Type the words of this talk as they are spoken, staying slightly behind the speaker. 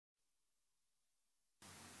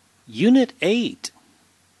Unit 8,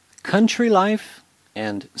 Country Life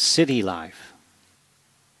and City Life.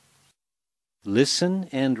 Listen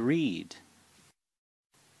and read.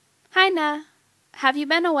 Hi, Na. Have you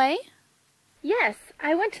been away? Yes,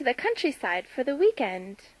 I went to the countryside for the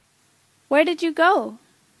weekend. Where did you go?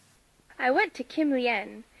 I went to Kim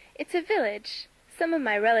Lien. It's a village. Some of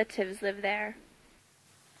my relatives live there.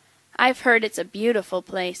 I've heard it's a beautiful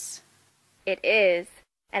place. It is,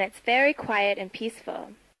 and it's very quiet and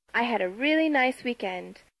peaceful. I had a really nice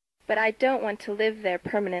weekend, but I don't want to live there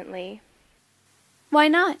permanently. Why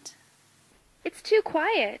not? It's too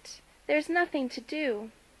quiet. There's nothing to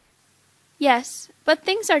do. Yes, but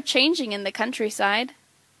things are changing in the countryside.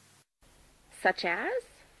 Such as?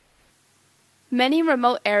 Many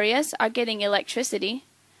remote areas are getting electricity.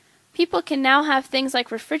 People can now have things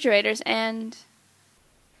like refrigerators and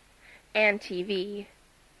TV.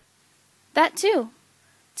 That too.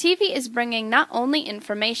 TV is bringing not only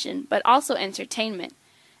information but also entertainment,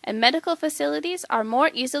 and medical facilities are more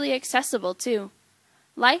easily accessible too.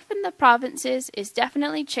 Life in the provinces is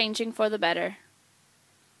definitely changing for the better.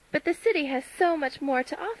 But the city has so much more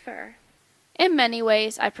to offer. In many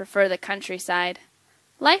ways, I prefer the countryside.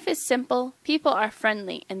 Life is simple, people are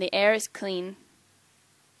friendly, and the air is clean.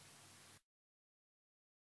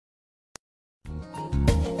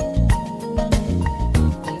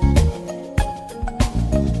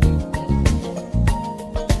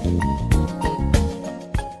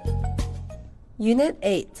 Unit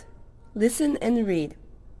 8. Listen and read.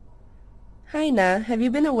 Hi, Na. Have you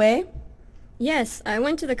been away? Yes, I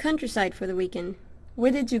went to the countryside for the weekend.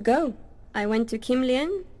 Where did you go? I went to Kim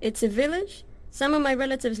Lien. It's a village. Some of my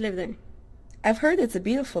relatives live there. I've heard it's a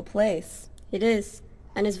beautiful place. It is,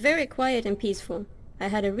 and it's very quiet and peaceful. I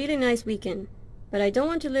had a really nice weekend, but I don't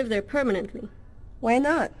want to live there permanently. Why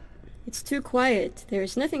not? It's too quiet. There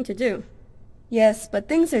is nothing to do. Yes, but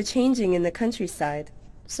things are changing in the countryside.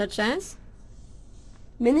 Such as?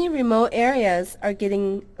 Many remote areas are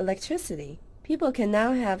getting electricity. People can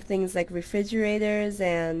now have things like refrigerators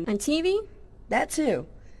and TV? That too.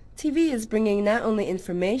 TV is bringing not only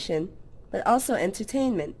information, but also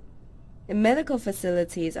entertainment. And medical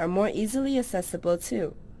facilities are more easily accessible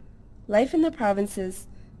too. Life in the provinces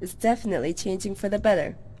is definitely changing for the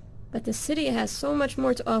better. But the city has so much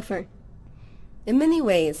more to offer. In many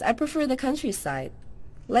ways, I prefer the countryside.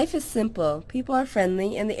 Life is simple, people are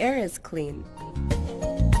friendly, and the air is clean.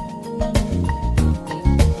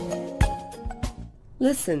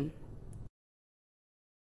 Listen.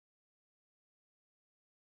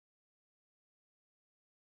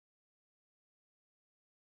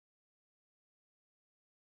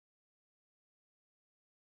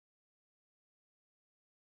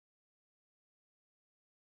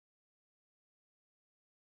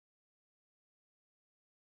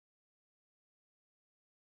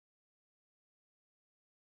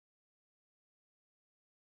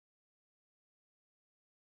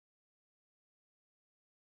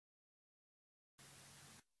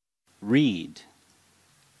 Read.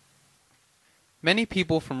 Many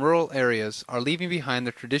people from rural areas are leaving behind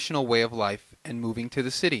their traditional way of life and moving to the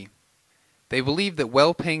city. They believe that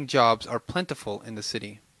well-paying jobs are plentiful in the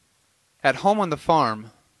city. At home on the farm,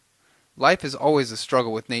 life is always a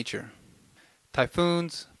struggle with nature.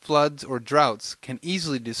 Typhoons, floods, or droughts can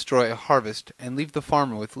easily destroy a harvest and leave the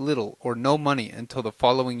farmer with little or no money until the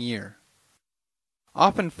following year.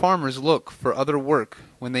 Often farmers look for other work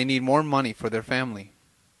when they need more money for their family.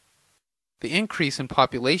 The increase in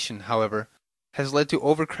population, however, has led to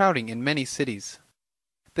overcrowding in many cities.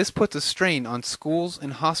 This puts a strain on schools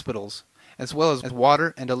and hospitals, as well as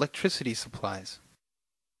water and electricity supplies.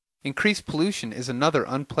 Increased pollution is another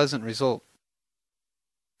unpleasant result.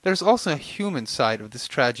 There's also a human side of this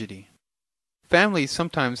tragedy. Families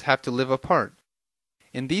sometimes have to live apart.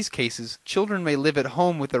 In these cases, children may live at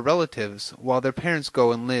home with their relatives while their parents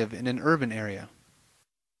go and live in an urban area.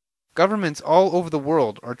 Governments all over the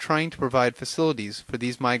world are trying to provide facilities for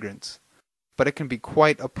these migrants, but it can be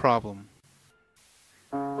quite a problem.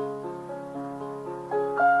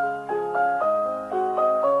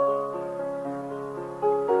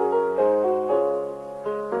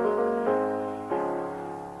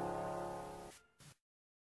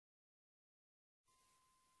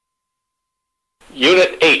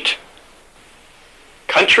 Unit 8,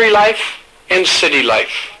 Country Life and City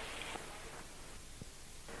Life.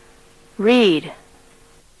 Read.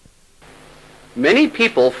 Many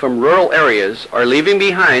people from rural areas are leaving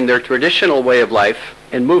behind their traditional way of life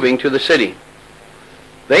and moving to the city.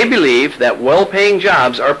 They believe that well-paying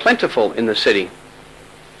jobs are plentiful in the city.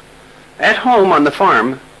 At home on the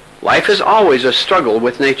farm, life is always a struggle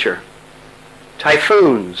with nature.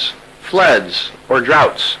 Typhoons, floods, or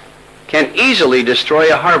droughts can easily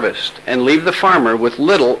destroy a harvest and leave the farmer with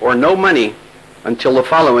little or no money until the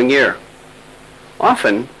following year.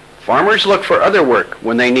 Often, farmers look for other work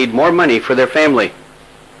when they need more money for their family.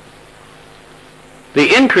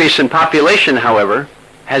 The increase in population, however,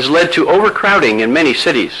 has led to overcrowding in many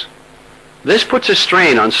cities. This puts a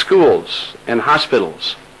strain on schools and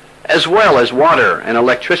hospitals, as well as water and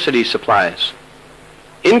electricity supplies.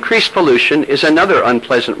 Increased pollution is another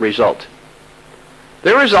unpleasant result.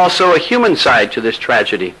 There is also a human side to this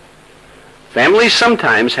tragedy. Families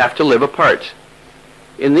sometimes have to live apart.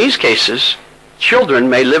 In these cases, children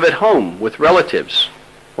may live at home with relatives,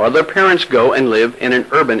 while their parents go and live in an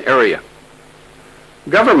urban area.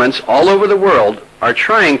 Governments all over the world are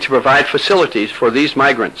trying to provide facilities for these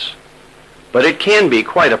migrants, but it can be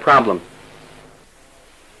quite a problem.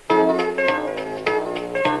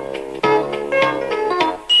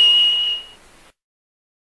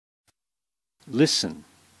 Listen.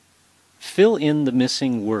 Fill in the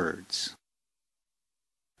missing words.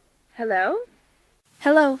 Hello?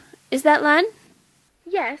 Hello, is that Lan?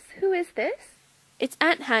 Yes, who is this? It's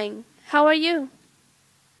Aunt Hang. How are you?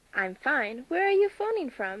 I'm fine. Where are you phoning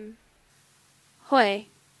from? Hui.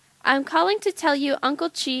 I'm calling to tell you Uncle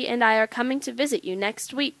Chi and I are coming to visit you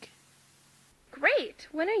next week. Great!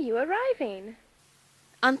 When are you arriving?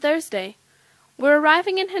 On Thursday. We're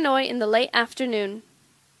arriving in Hanoi in the late afternoon.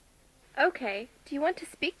 Okay. Do you want to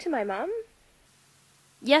speak to my mom?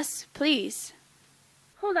 Yes, please.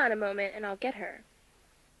 Hold on a moment and I'll get her.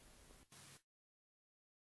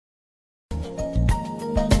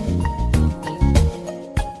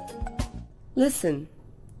 Listen.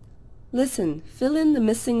 Listen. Fill in the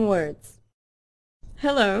missing words.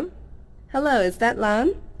 Hello? Hello, is that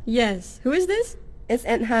Lan? Yes. Who is this? It's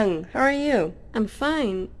Aunt Hang. How are you? I'm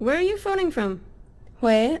fine. Where are you phoning from?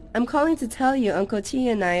 Hui, I'm calling to tell you Uncle Chi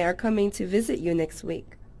and I are coming to visit you next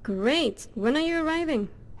week. Great. When are you arriving?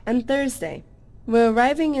 On Thursday. We're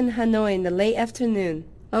arriving in Hanoi in the late afternoon.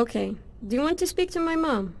 Okay. Do you want to speak to my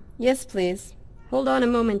mom? Yes, please. Hold on a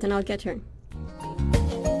moment and I'll get her.